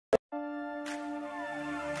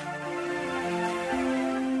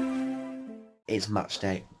it's match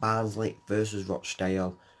day. Barnsley versus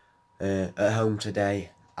Rochdale at home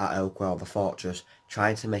today at Oakwell, the Fortress,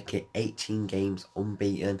 trying to make it 18 games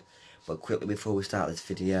unbeaten. But quickly before we start this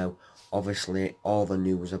video, obviously all the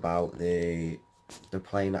news about the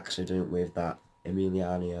plane accident with that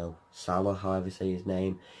Emiliano, Sala, however you say his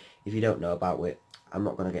name. If you don't know about it, I'm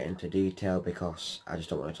not going to get into detail because I just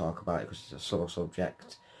don't want to talk about it because it's a sore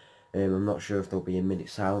subject. I'm not sure if there'll be a minute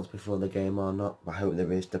silence before the game or not, but I hope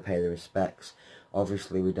there is to pay the respects.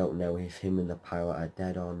 Obviously we don't know if him and the pilot are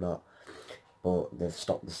dead or not, but they've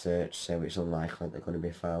stopped the search, so it's unlikely they're going to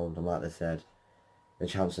be found, and like they said, the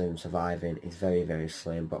chance of him surviving is very, very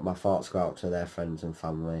slim. But my thoughts go out to their friends and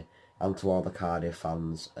family, and to all the Cardiff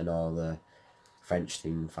fans and all the French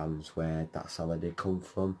team fans where that Sala did come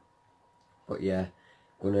from. But yeah,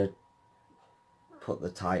 I'm going to put the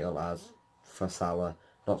title as for Sala,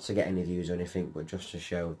 not to get any views or anything, but just to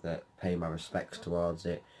show that, pay my respects towards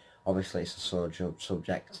it. Obviously it's a sore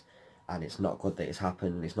subject, and it's not good that it's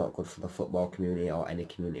happened. It's not good for the football community or any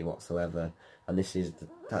community whatsoever, and this is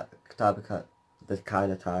the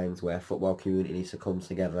kind of times where football community needs to come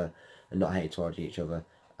together and not hate towards each other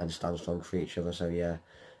and stand strong for each other. So yeah,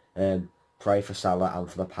 pray for Sala and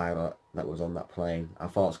for the pilot that was on that plane. Our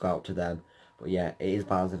thoughts go out to them. But yeah, it is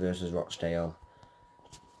Barnsley versus Rochdale.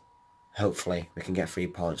 Hopefully we can get 3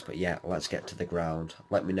 points, but yeah, let's get to the ground.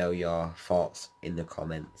 Let me know your thoughts in the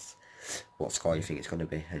comments, what score you think it's going to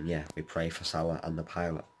be, and yeah, we pray for Sala and the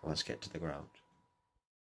pilot. Let's get to the ground.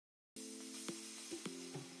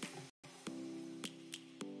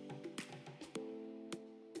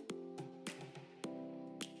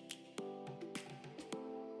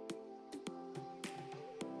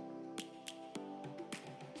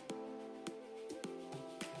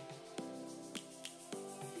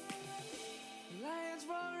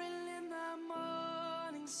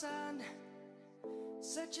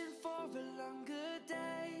 Searching for a longer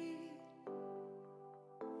day.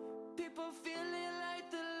 People feeling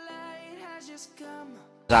like the light has just come.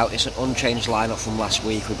 It's an unchanged lineup from last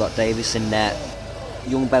week. We've got Davis in net,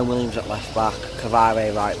 young Ben Williams at left back,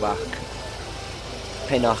 Cavare right back,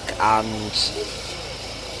 Pinnock and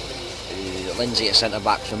Lindsay at centre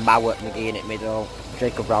back, so Mowat, McGee in at middle,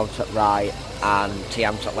 Jacob Brown at right and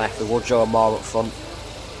Tiamt at left. We would show Moore up front,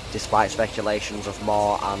 despite speculations of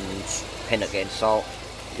Moore and Pinnock getting salt.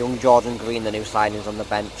 Young Jordan Green, the new signings on the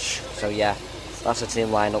bench. So yeah, that's the team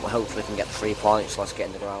lineup. Hopefully we can get the 3 points. Let's get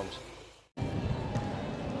in the ground.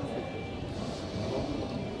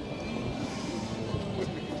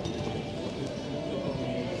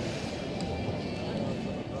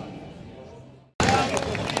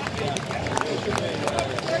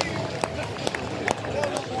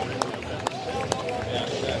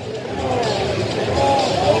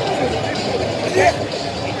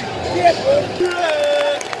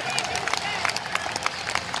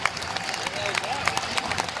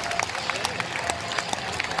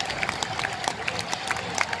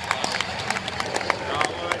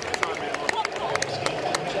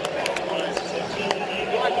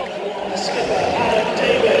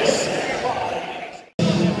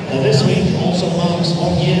 This week also marks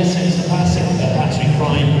 1 year since the passing of Patrick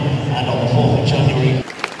Crime, and on the 4th of January.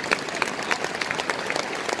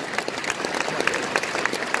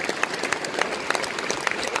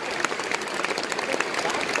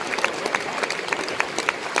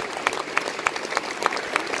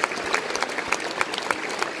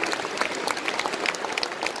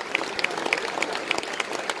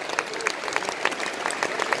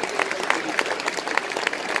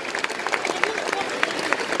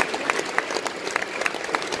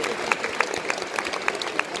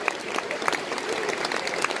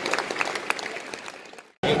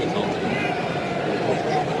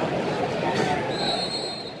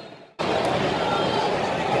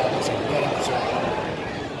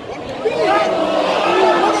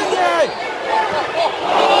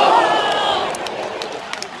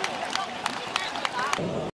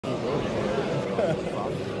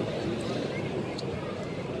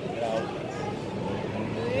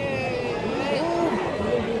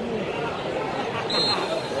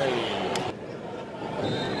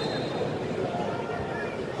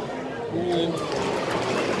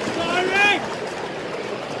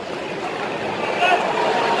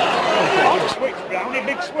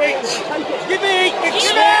 Big sweets! Give me! Big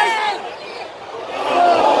sweets!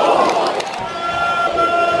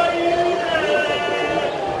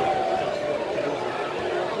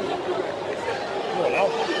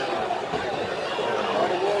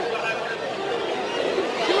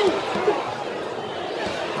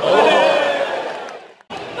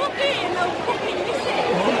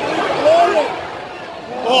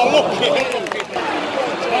 Oh, look at it!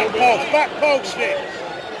 Back post it.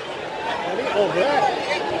 Over there.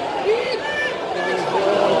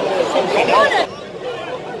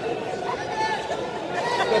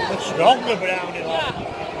 Stronger Brownie.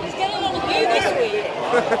 He's getting on the view this week.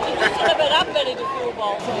 He doesn't have that many to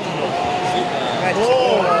football.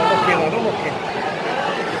 Oh, lucky lad, unlucky.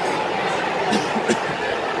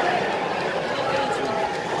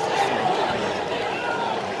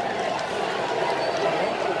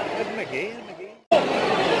 McGee.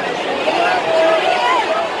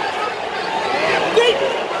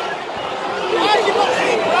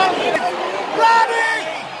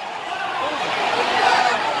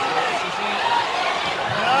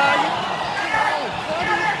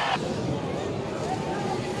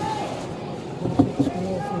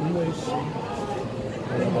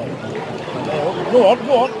 Go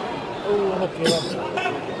on. Oh, lucky lad.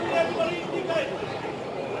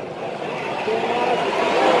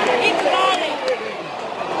 It's Barnsley.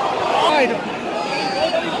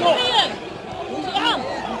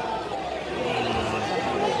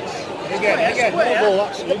 Again,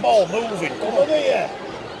 that's the ball moving. Come over here.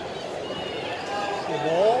 The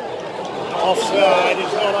ball. Offside,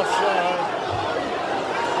 it's not offside.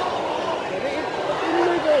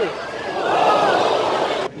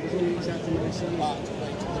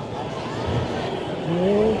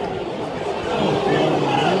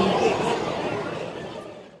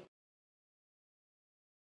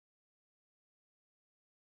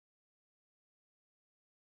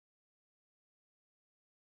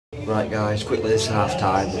 Right guys, quickly this half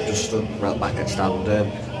time, we've just stood right back at stand.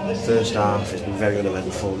 First half has been very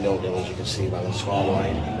uneventful, 0-0 as you can see by the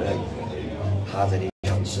scoreline. Hardly any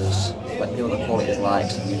chances. But you know the quality is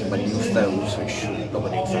like when new phones, so it should not a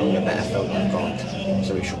new phone, a better phone I've got,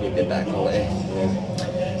 so it should be a bit better quality.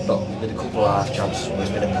 But with a couple of half chances, it's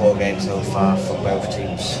been a poor game so far for both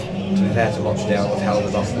teams. To be fair to Rochdale, they've held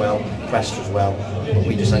us off well, pressed us well, but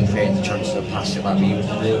we just haven't created the chances to pass it like we used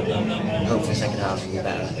to do. Hopefully the second half will be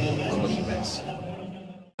better. Unlucky bets.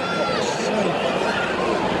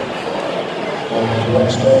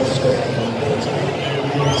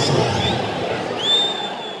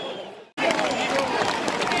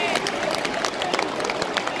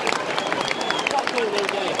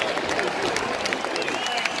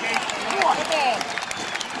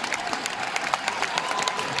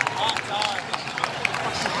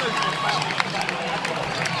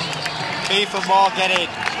 B for Morgan in.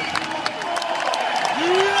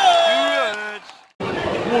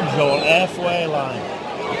 Woods on halfway line.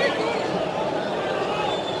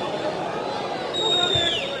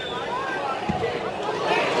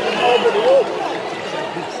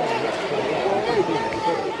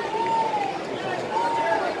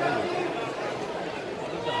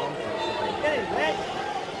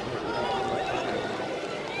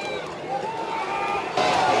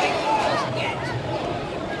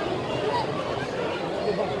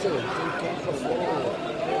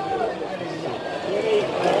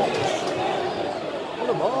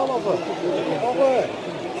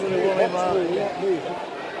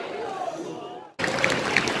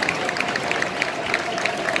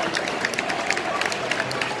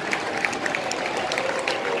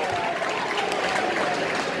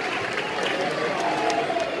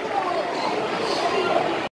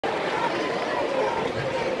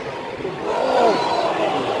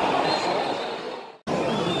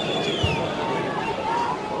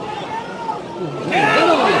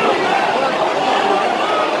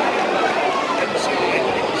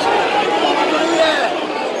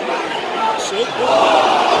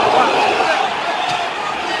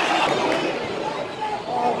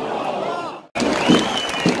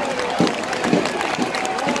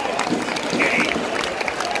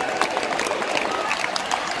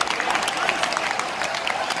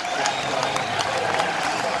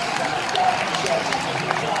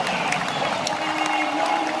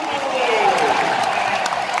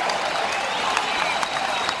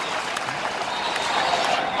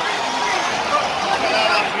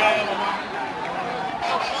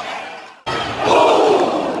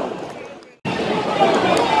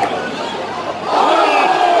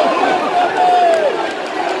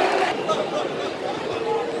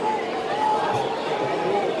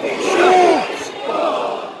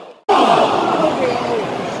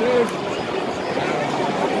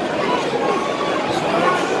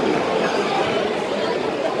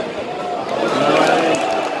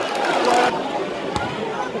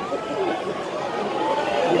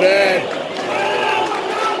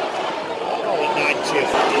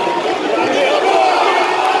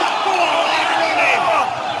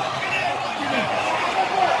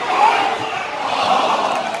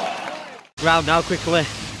 Round now quickly,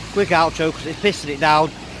 quick outro because it's pissing it down.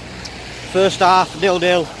 First half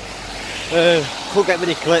 0-0. Couldn't get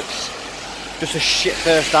many clips. Just a shit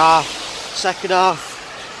first half. Second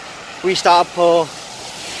half, we started poor.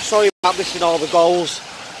 Sorry about missing all the goals.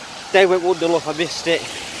 They went 1-0 up, I missed it.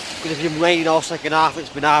 Because it's been raining all second half, it's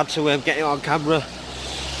been hard to get it on camera.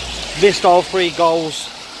 Missed all 3 goals.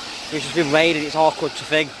 It's just been raining, it's awkward to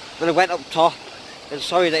think. Then I went up top, and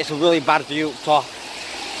sorry that it's a really bad view up top.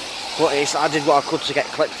 But I did what I could to get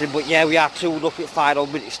clips in. But yeah, we are 2-1 up at final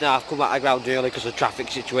minutes now. I've come out of the ground early because of the traffic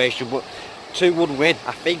situation. But 2-1 win,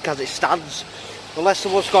 I think, as it stands. Unless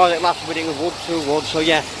someone scores at last minute, we've won 2-1. So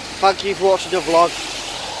yeah, thank you for watching the vlog.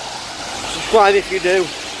 Subscribe if you do.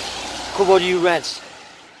 Come on, you Reds.